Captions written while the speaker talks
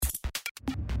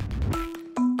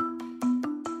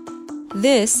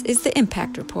This is the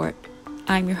Impact Report.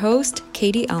 I'm your host,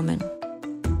 Katie Ellman.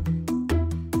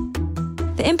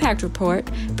 The Impact Report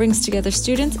brings together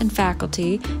students and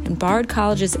faculty in Bard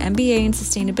College's MBA in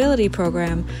Sustainability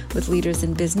program with leaders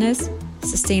in business,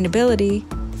 sustainability,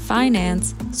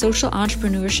 finance, social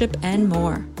entrepreneurship, and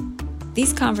more.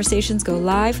 These conversations go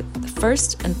live the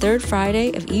first and third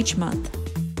Friday of each month.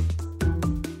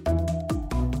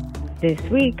 This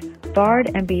week, Bard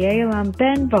MBA alum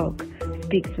Ben Volk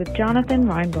speaks with Jonathan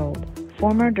Reinbold,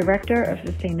 former Director of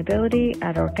Sustainability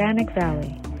at Organic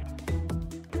Valley.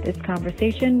 This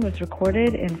conversation was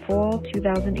recorded in fall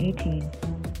 2018.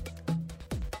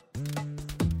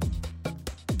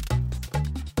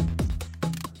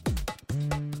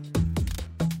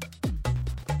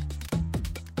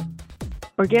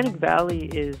 Organic Valley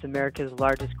is America's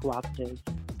largest cooperative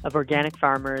of organic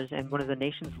farmers and one of the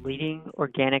nation's leading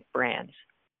organic brands.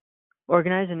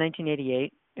 Organized in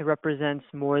 1988, it represents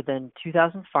more than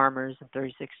 2,000 farmers in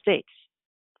 36 states.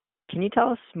 Can you tell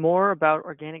us more about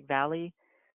Organic Valley,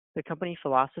 the company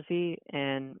philosophy,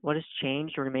 and what has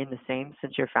changed or remained the same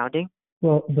since your founding?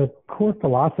 Well, the core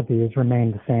philosophy has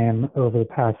remained the same over the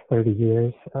past 30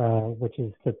 years, which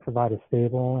is to provide a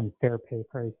stable and fair pay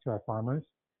price to our farmers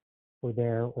for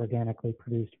their organically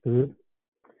produced food.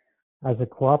 As a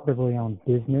cooperatively owned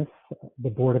business, the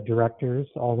board of directors,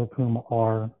 all of whom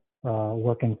are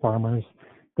working farmers,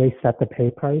 they set the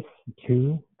pay price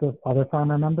to the other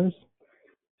farmer members.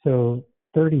 So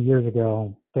 30 years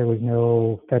ago, there was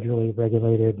no federally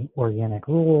regulated organic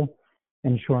rule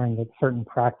ensuring that certain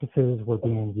practices were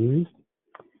being used.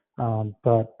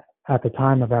 But at the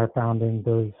time of our founding,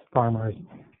 those farmers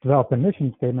developed a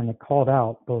mission statement that called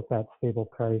out both that stable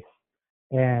price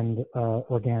and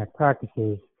organic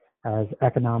practices as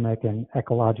economic and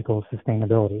ecological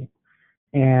sustainability.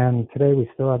 And today we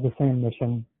still have the same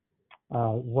mission.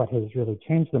 What has really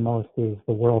changed the most is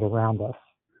the world around us.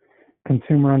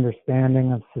 Consumer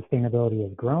understanding of sustainability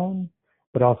has grown,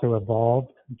 but also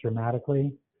evolved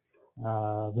dramatically.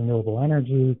 Renewable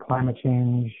energy, climate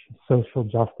change, social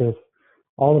justice,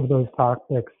 all of those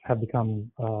topics have become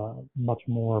much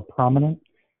more prominent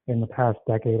in the past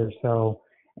decade or so.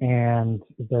 And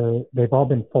they've all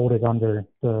been folded under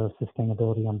the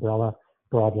sustainability umbrella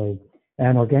broadly.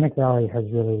 And Organic Valley has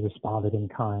really responded in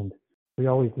kind. We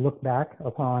always look back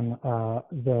upon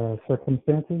the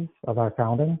circumstances of our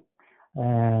founding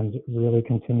and really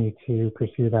continue to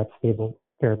pursue that stable,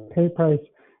 fair pay price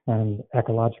and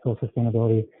ecological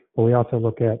sustainability. But we also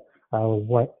look at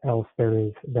what else there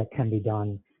is that can be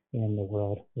done in the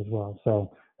world as well.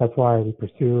 So that's why we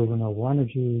pursue renewable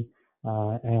energy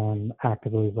and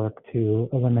actively work to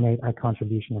eliminate our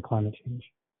contribution to climate change.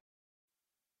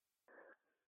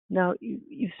 Now,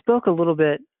 you spoke a little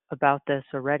bit about this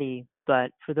already,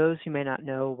 but for those who may not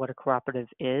know what a cooperative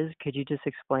is, could you just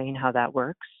explain how that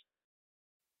works?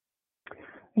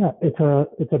 Yeah,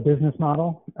 it's a business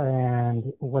model,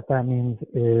 and what that means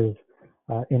is,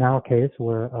 in our case,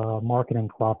 we're a marketing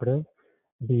cooperative.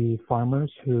 The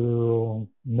farmers who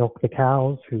milk the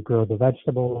cows, who grow the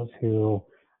vegetables, who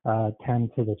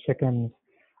tend to the chickens,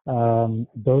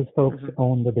 those folks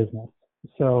own the business.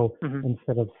 So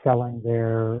instead of selling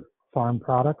their farm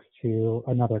products to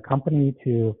another company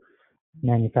to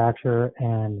manufacture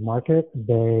and market,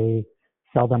 they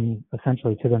sell them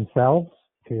essentially to themselves,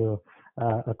 to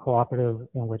a cooperative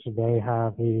in which they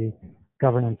have the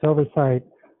governance oversight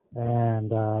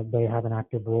and they have an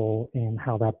active role in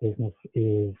how that business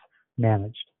is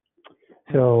managed.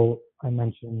 So I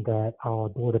mentioned that our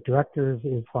board of directors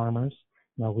is farmers.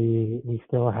 You know, we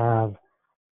still have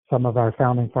some of our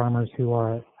founding farmers who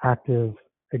are active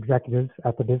executives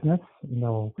at the business,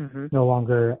 no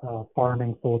longer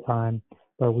farming full time,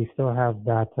 but we still have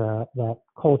that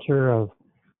culture of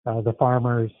the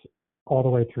farmers all the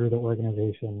way through the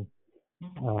organization.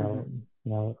 You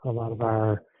know, a lot of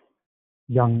our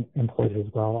young employees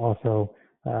as well also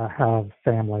have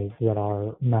families that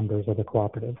are members of the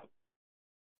cooperative.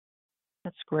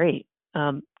 That's great.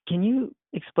 Can you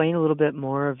explain a little bit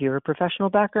more of your professional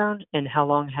background and how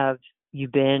long have you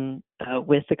been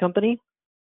with the company?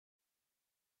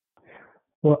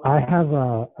 Well, I have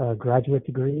a graduate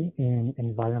degree in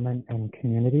environment and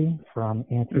community from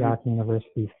Antioch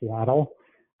University, Seattle.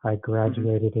 I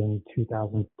graduated in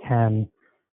 2010.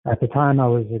 At the time, I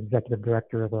was executive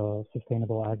director of a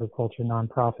sustainable agriculture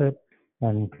nonprofit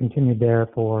and continued there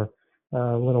for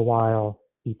a little while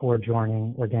before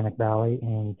joining Organic Valley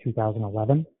in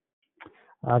 2011.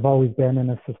 I've always been in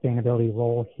a sustainability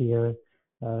role here,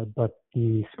 but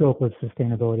the scope of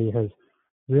sustainability has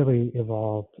really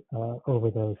evolved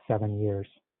over those 7 years.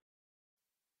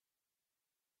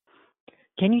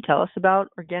 Can you tell us about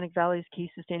Organic Valley's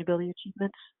key sustainability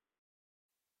achievements?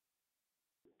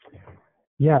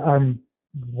 Yeah,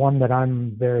 one that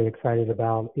I'm very excited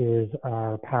about is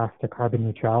our path to carbon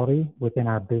neutrality within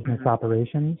our business Mm-hmm.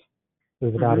 operations. It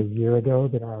was about Mm-hmm. a year ago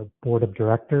that our board of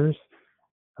directors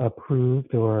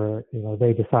approved, or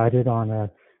they decided on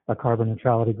a carbon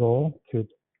neutrality goal to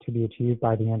be achieved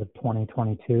by the end of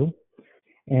 2022.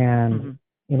 And Mm-hmm.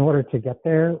 in order to get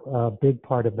there, a big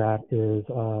part of that is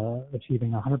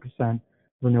achieving 100%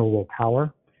 renewable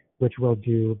power, which we'll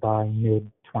do by mid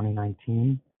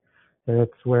 2019. So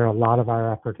that's where a lot of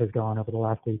our effort has gone over the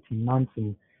last 18 months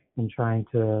in trying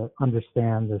to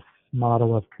understand this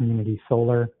model of community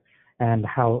solar and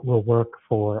how it will work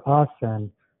for us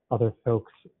and other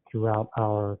folks throughout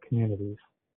our communities.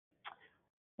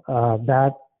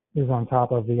 That is on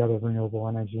top of the other renewable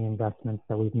energy investments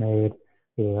that we've made.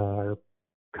 We are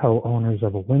co-owners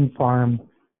of a wind farm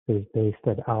that is based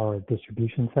at our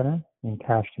distribution center in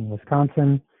Cashton,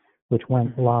 Wisconsin, which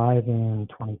went live in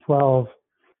 2012.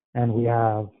 And we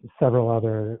have several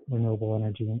other renewable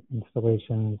energy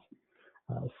installations,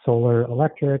 solar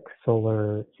electric,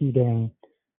 solar heating,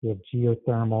 we have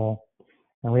geothermal,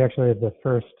 and we actually have the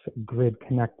first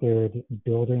grid-connected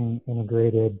building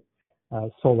integrated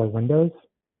solar windows,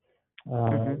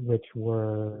 which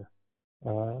were,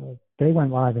 they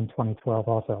went live in 2012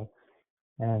 also,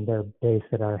 and they're based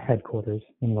at our headquarters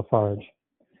in Lafarge.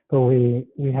 But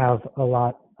we have a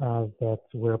lot that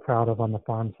we're proud of on the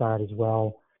farm side as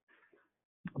well.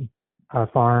 Our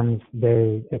farms,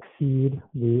 they exceed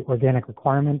the organic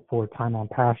requirement for time on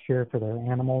pasture for their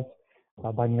animals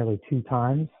by nearly 2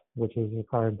 times, which is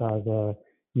required by the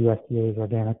USDA's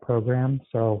organic program.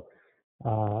 So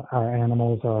our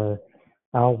animals are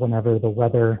out whenever the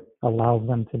weather allows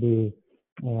them to be,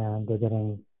 and they're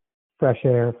getting fresh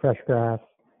air, fresh grass,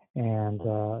 and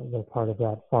they're part of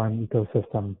that farm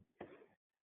ecosystem.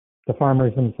 The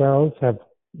farmers themselves have,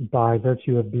 by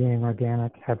virtue of being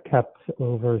organic, have kept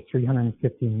over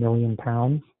 350 million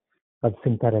pounds of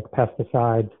synthetic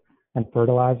pesticides and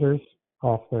fertilizers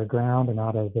off their ground and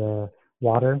out of the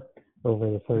water over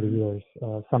the 30 years,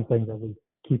 something that we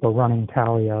keep a running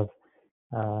tally of.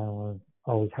 We're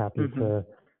always happy to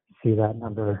see that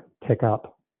number tick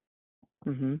up.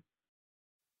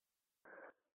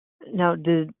 Now,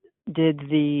 did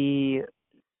the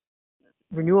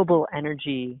renewable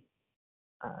energy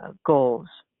goals,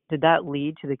 did that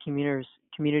lead to the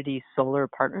community solar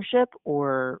partnership,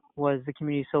 or was the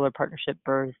community solar partnership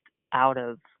birthed out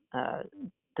of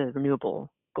the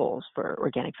renewable goals for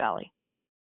Organic Valley?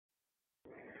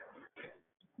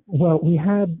 Well, we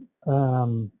had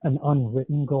an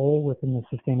unwritten goal within the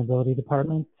sustainability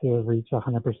department to reach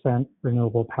 100%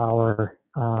 renewable power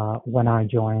when I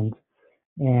joined,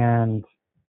 and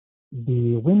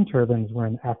the wind turbines were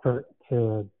an effort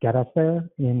to get us there.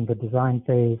 In the design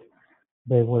phase,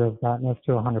 they would have gotten us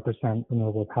to 100%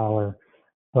 renewable power,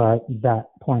 but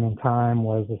that point in time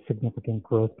was a significant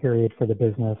growth period for the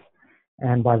business.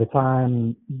 And by the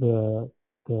time the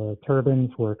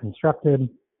turbines were constructed,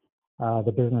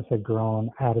 the business had grown,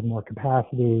 added more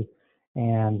capacity,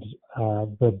 and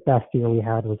the best year we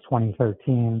had was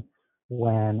 2013,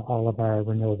 when all of our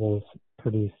renewables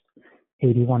produced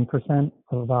 81%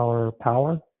 of our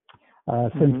power.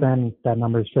 Since then, that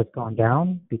number's just gone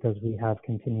down because we have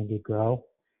continued to grow.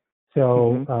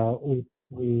 So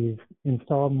we've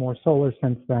installed more solar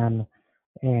since then,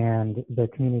 and the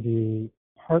community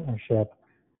partnership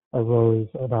arose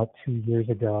about 2 years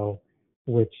ago,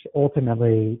 which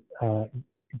ultimately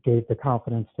gave the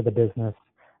confidence to the business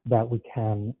that we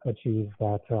can achieve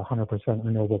that 100%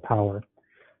 renewable power.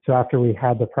 So after we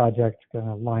had the project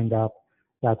lined up,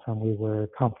 that's when we were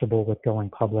comfortable with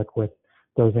going public with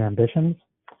those ambitions.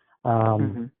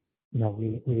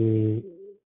 We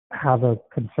have a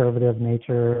conservative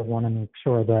nature, want to make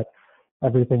sure that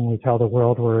everything we tell the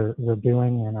world we're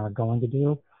doing and are going to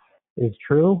do is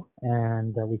true,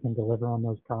 and that we can deliver on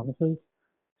those promises.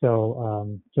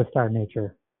 So just our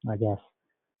nature, I guess.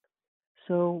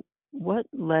 So what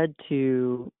led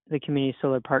to the Community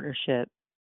Solar Partnership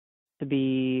to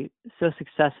be so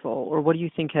successful, or what do you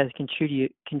think has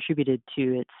contributed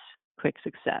to its quick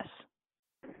success?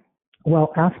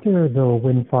 Well, after the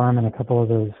wind farm and a couple of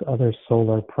those other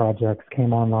solar projects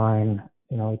came online,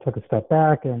 we took a step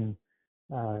back and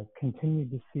continued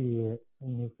to see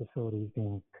new facilities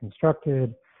being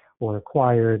constructed or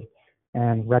acquired,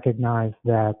 and recognized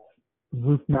that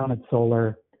roof-mounted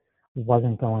solar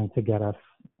wasn't going to get us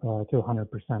to 100%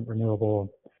 renewable.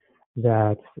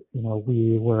 That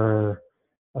we were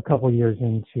a couple years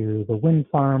into the wind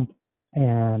farm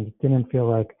and didn't feel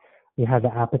like we had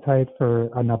the appetite for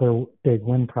another big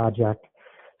wind project.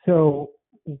 So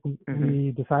Mm-hmm.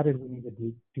 we decided we needed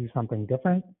to do something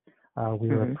different. We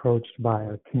were Mm-hmm. approached by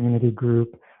a community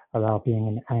group about being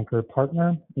an anchor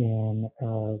partner in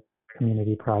a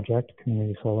community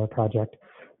solar project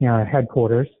near our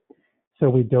headquarters.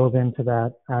 So we dove into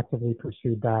that, actively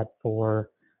pursued that for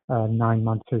 9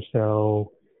 months or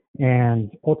so.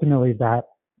 And ultimately that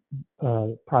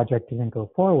project didn't go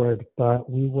forward, but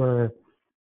we were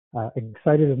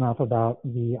excited enough about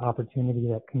the opportunity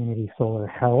that community solar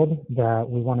held that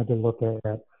we wanted to look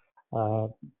at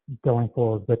going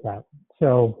forward with that.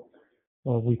 So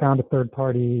we found a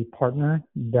third-party partner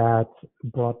that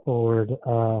brought forward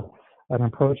an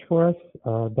approach for us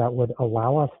that would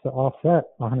allow us to offset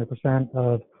 100%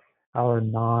 of our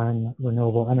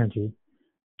non-renewable energy.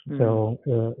 So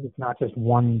it's not just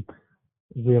one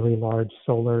really large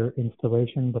solar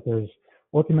installation, but there's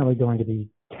ultimately going to be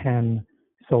 10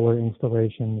 solar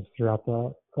installations throughout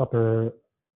the upper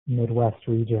Midwest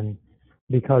region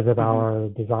because of our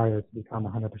desire to become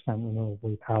 100%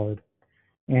 renewably powered.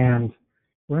 And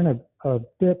we're in a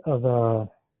bit of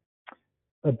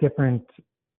a different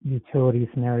utility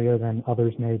scenario than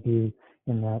others may be,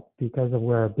 in that because of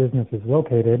where our business is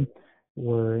located,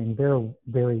 we're in very,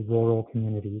 very rural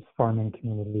communities, farming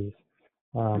communities.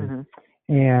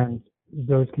 And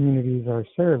those communities are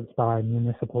served by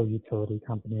municipal utility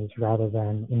companies rather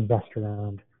than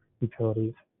investor-owned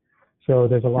utilities. So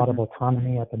there's a lot of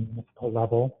autonomy at the municipal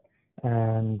level,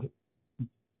 and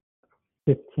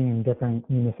 15 different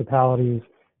municipalities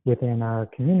within our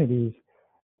communities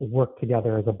work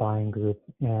together as a buying group.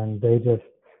 And they just,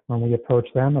 when we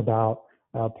approached them about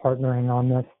partnering on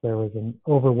this, there was an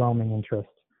overwhelming interest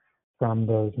from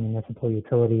those municipal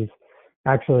utilities.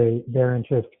 Actually, their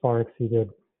interest far exceeded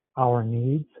our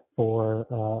needs for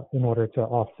in order to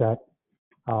offset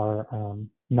our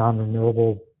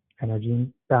non-renewable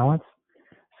energy balance.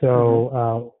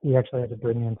 So we actually had to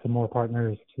bring in some more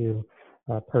partners to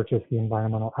purchase the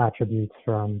environmental attributes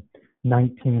from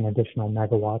 19 additional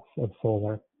megawatts of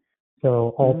solar.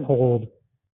 So all told,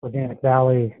 Organic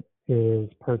Valley is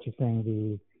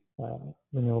purchasing the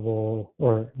renewable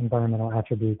or environmental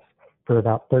attributes for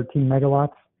about 13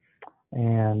 megawatts,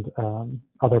 and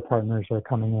other partners are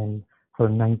coming in for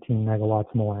 19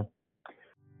 megawatts more.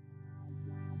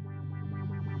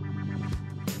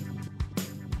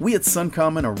 We at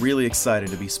SunCommon are really excited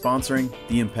to be sponsoring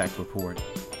the Impact Report.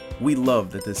 We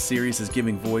love that this series is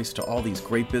giving voice to all these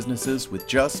great businesses with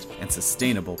just and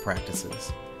sustainable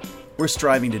practices. We're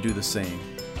striving to do the same.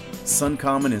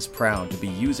 SunCommon is proud to be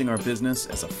using our business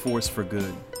as a force for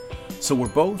good. So we're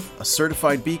both a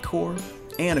certified B Corp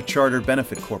and a chartered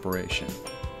benefit corporation.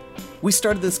 We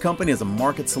started this company as a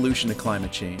market solution to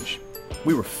climate change.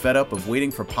 We were fed up of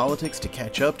waiting for politics to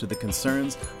catch up to the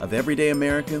concerns of everyday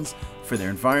Americans for their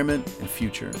environment and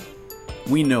future.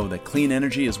 We know that clean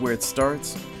energy is where it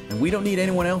starts, and we don't need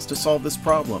anyone else to solve this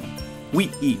problem.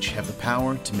 We each have the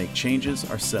power to make changes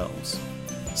ourselves.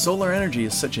 Solar energy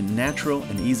is such a natural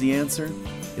and easy answer.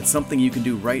 It's something you can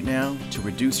do right now to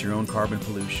reduce your own carbon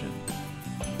pollution.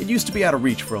 It used to be out of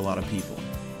reach for a lot of people,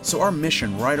 so our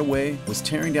mission right away was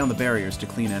tearing down the barriers to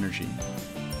clean energy.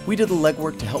 We did the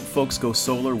legwork to help folks go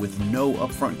solar with no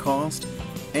upfront cost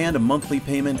and a monthly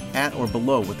payment at or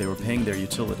below what they were paying their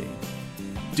utility.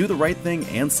 Do the right thing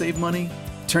and save money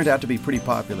turned out to be pretty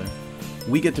popular.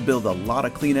 We get to build a lot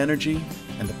of clean energy,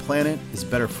 and the planet is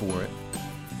better for it.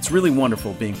 It's really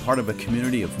wonderful being part of a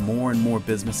community of more and more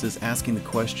businesses asking the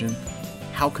question,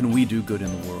 how can we do good in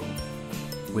the world?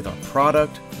 With our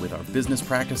product, with our business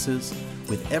practices,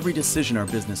 with every decision our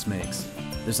business makes,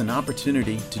 there's an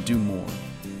opportunity to do more.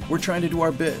 We're trying to do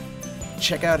our bit.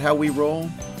 Check out how we roll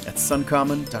at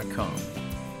suncommon.com.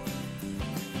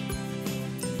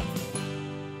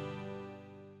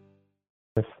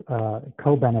 This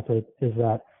co-benefit is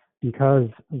that because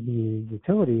the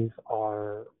utilities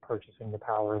are purchasing the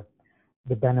power,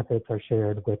 the benefits are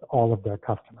shared with all of their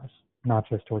customers, not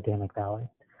just Organic Valley.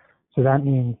 So that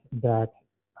means that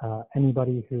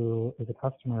anybody who is a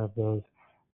customer of those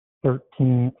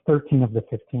 13 of the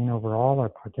 15 overall are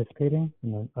participating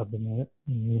in the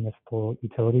municipal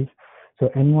utilities. So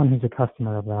anyone who's a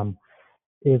customer of them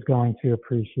is going to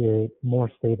appreciate more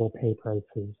stable pay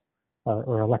prices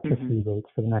or electricity rates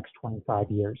for the next 25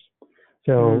 years.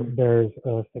 So there's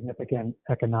a significant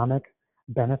economic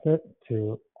benefit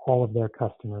to all of their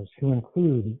customers, who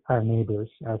include our neighbors,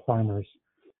 our farmers,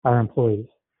 our employees,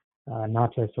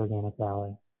 not just Organic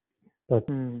Valley. But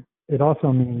it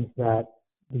also means that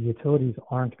the utilities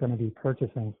aren't going to be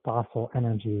purchasing fossil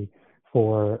energy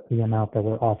for the amount that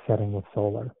we're offsetting with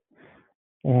solar.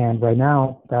 And right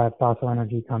now, that fossil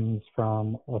energy comes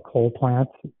from a coal plant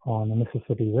on the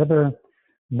Mississippi River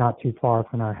not too far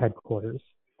from our headquarters.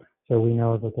 So we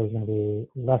know that there's going to be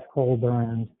less coal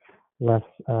burns, less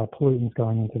pollutants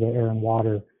going into the air and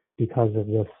water because of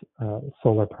this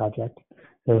solar project.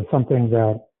 So it's something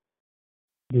that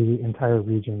the entire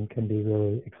region can be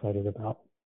really excited about.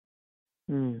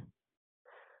 So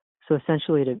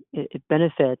essentially, it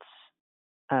benefits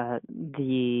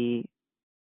the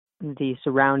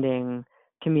surrounding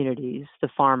communities, the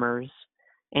farmers,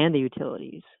 and the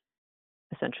utilities,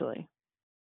 essentially.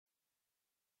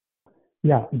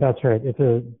 Yeah, that's right. It's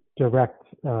a direct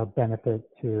benefit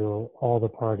to all the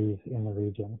parties in the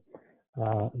region.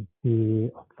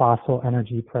 The fossil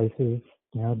energy prices,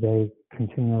 they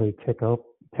continually tick up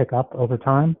over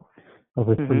time.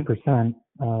 Over 3%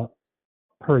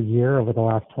 per year over the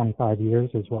last 25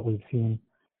 years is what we've seen.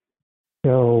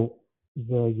 So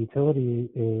the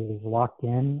utility is locked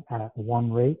in at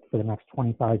one rate for the next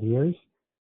 25 years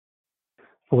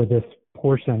for this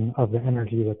portion of the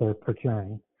energy that they're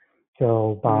procuring.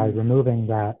 So by removing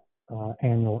that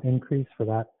annual increase for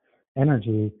that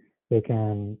energy, they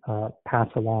can pass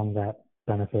along that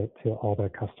benefit to all their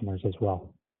customers as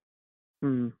well.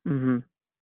 Mm-hmm.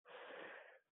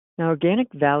 Now, Organic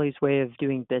Valley's way of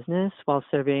doing business while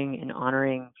serving and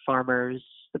honoring farmers,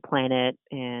 the planet,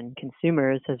 and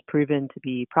consumers has proven to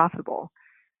be profitable.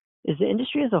 Is the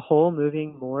industry as a whole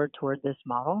moving more toward this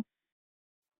model?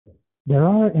 There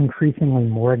are increasingly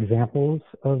more examples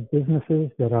of businesses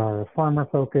that are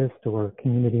farmer-focused or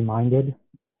community-minded.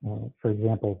 For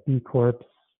example, B Corps,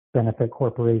 benefit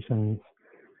corporations,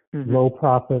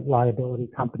 low-profit liability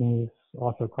companies,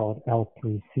 also called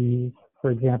L3Cs, for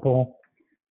example.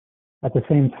 At the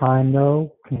same time,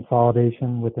 though,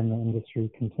 consolidation within the industry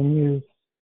continues.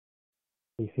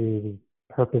 We see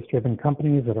purpose-driven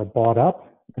companies that are bought up,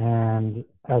 and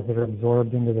as they're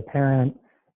absorbed into the parent,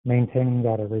 maintaining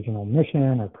that original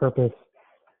mission or purpose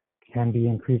can be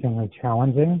increasingly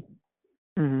challenging.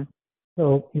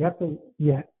 So you have to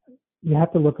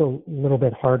look a little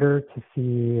bit harder to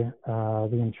see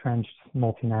the entrenched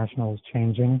multinationals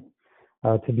changing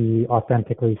to be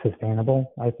authentically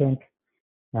sustainable, I think.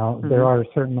 Now, there are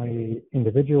certainly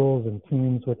individuals and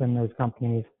teams within those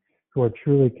companies who are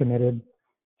truly committed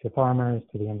to farmers,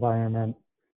 to the environment,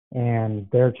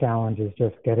 and their challenge is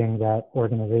just getting that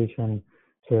organization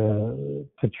to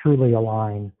truly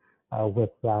align with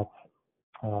that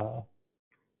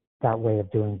way of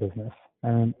doing business.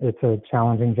 And it's a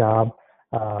challenging job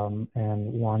and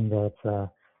one that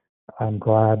I'm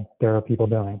glad there are people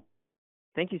doing.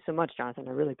 Thank you so much, Jonathan.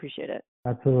 I really appreciate it.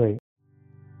 Absolutely.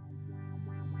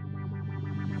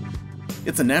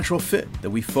 It's a natural fit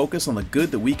that we focus on the good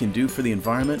that we can do for the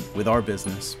environment with our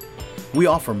business. We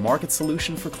offer market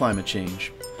solution for climate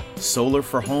change, solar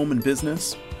for home and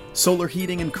business, solar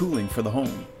heating and cooling for the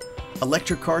home,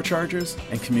 electric car chargers,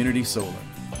 and community solar.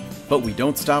 But we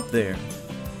don't stop there.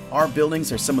 Our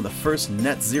buildings are some of the first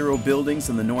net zero buildings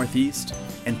in the Northeast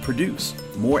and produce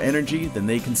more energy than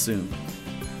they consume.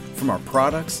 From our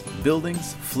products,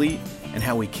 buildings, fleet, and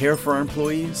how we care for our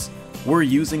employees, we're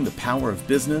using the power of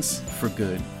business for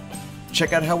good.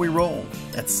 Check out how we roll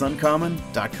at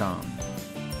suncommon.com.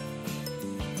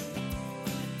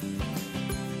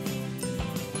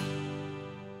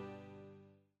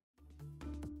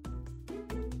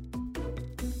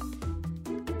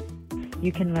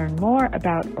 You can learn more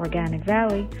about Organic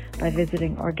Valley by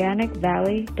visiting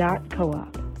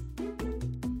organicvalley.coop.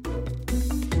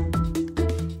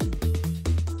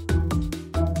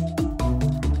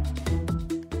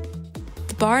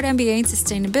 The Bard MBA in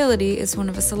Sustainability is one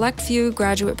of a select few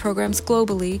graduate programs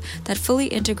globally that fully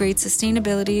integrates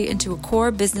sustainability into a core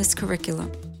business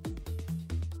curriculum.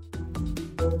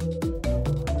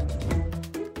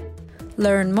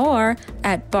 Learn more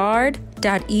at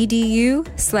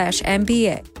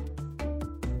bard.edu/MBA.